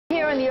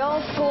in the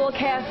Old School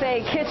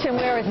Cafe kitchen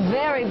where it's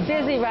very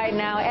busy right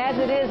now, as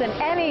it is in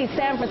any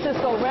San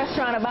Francisco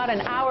restaurant about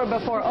an hour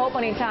before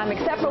opening time,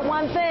 except for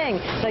one thing,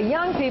 the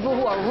young people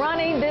who are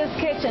running this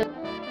kitchen.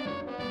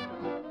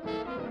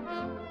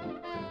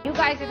 You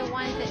guys are the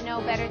ones that know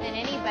better than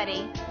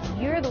anybody.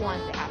 You're the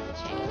ones that have to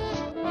change.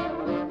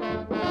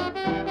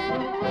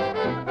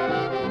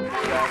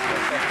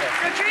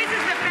 So Teresa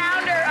is the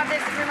founder of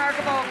this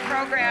remarkable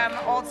program,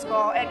 Old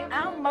School, and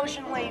how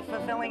emotionally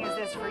fulfilling is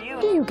this for you?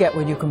 What do you get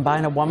when you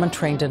combine a woman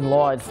trained in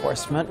law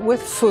enforcement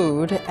with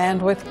food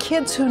and with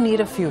kids who need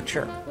a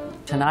future?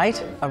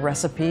 Tonight, a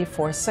recipe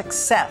for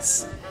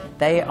success.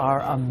 They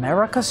are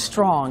America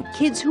Strong.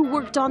 Kids who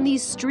worked on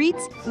these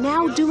streets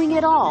now doing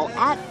it all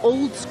at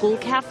Old School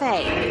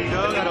Cafe. There you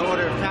go, gotta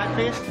order a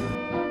catfish.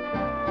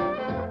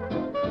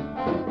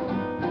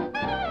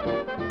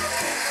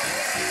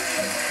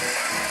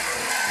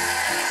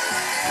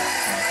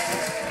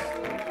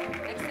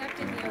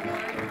 Accepting the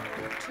award,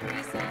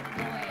 Teresa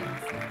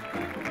Lloyds.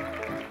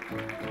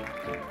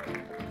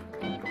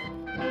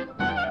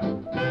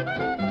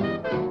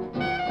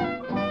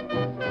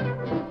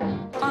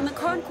 On the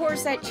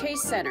concourse at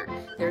Chase Center,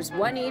 there's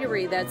one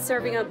eatery that's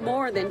serving up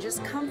more than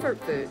just comfort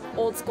food.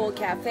 Old School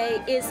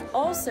Cafe is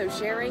also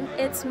sharing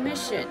its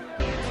mission.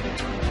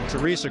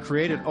 Teresa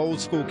created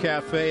Old School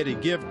Cafe to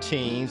give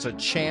teens a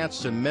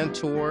chance to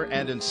mentor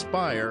and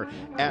inspire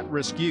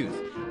at-risk youth,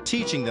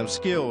 teaching them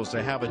skills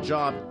to have a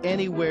job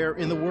anywhere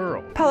in the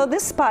world. Paulo,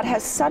 this spot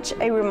has such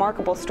a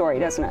remarkable story,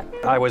 doesn't it?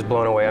 I was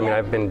blown away. I mean,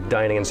 I've been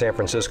dining in San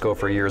Francisco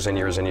for years and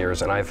years and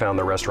years, and I found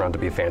the restaurant to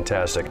be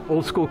fantastic.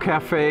 Old School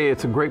Cafe,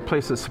 it's a great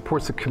place that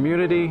supports the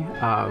community,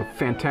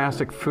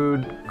 fantastic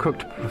food, cooked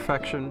to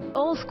perfection.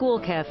 Old School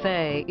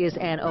Cafe is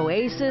an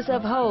oasis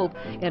of hope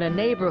in a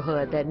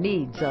neighborhood that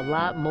needs a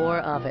lot more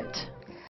of it.